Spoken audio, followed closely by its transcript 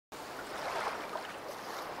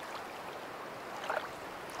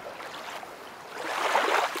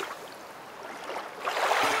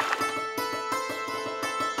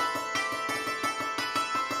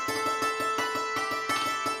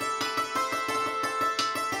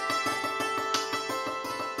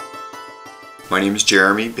My name is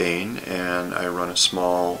Jeremy Behn, and I run a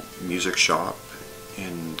small music shop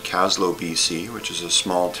in Kaslo, BC, which is a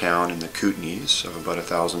small town in the Kootenays of about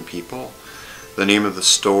 1,000 people. The name of the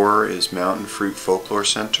store is Mountain Fruit Folklore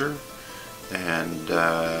Center, and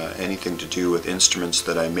anything to do with instruments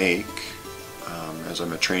that I make. As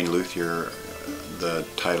I'm a trained luthier, the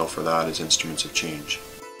title for that is Instruments of Change.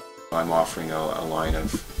 I'm offering a line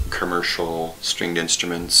of commercial stringed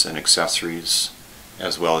instruments and accessories,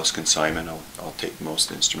 as well as consignment. I'll take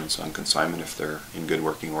most instruments on consignment if they're in good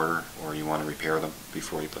working order or you want to repair them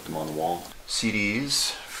before you put them on the wall.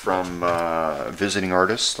 CDs from visiting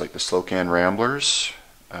artists like the Slocan Ramblers,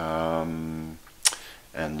 and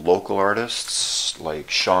local artists like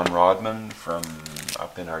Sean Rodman from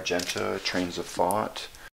up in Argenta, Trains of Thought.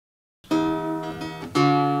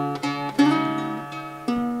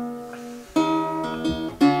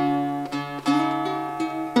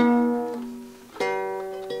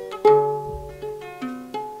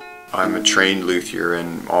 I'm a trained luthier,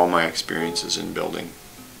 and all my experiences in building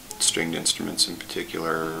stringed instruments, in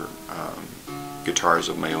particular guitars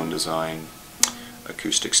of my own design,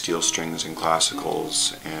 acoustic steel strings and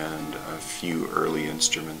classicals, and a few early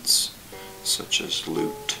instruments such as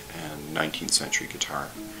lute and 19th century guitar.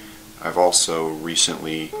 I've also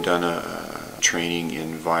recently done a training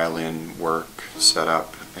in violin work,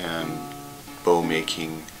 setup, and bow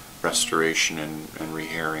making, restoration, and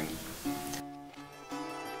rehairing.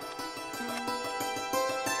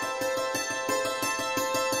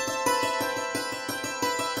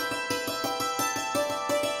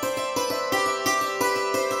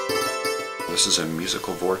 This is a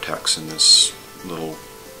musical vortex in this little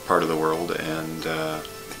part of the world, and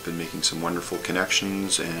I've been making some wonderful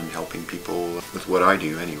connections and helping people with what I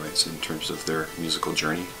do anyways in terms of their musical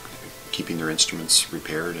journey, keeping their instruments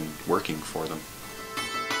repaired and working for them.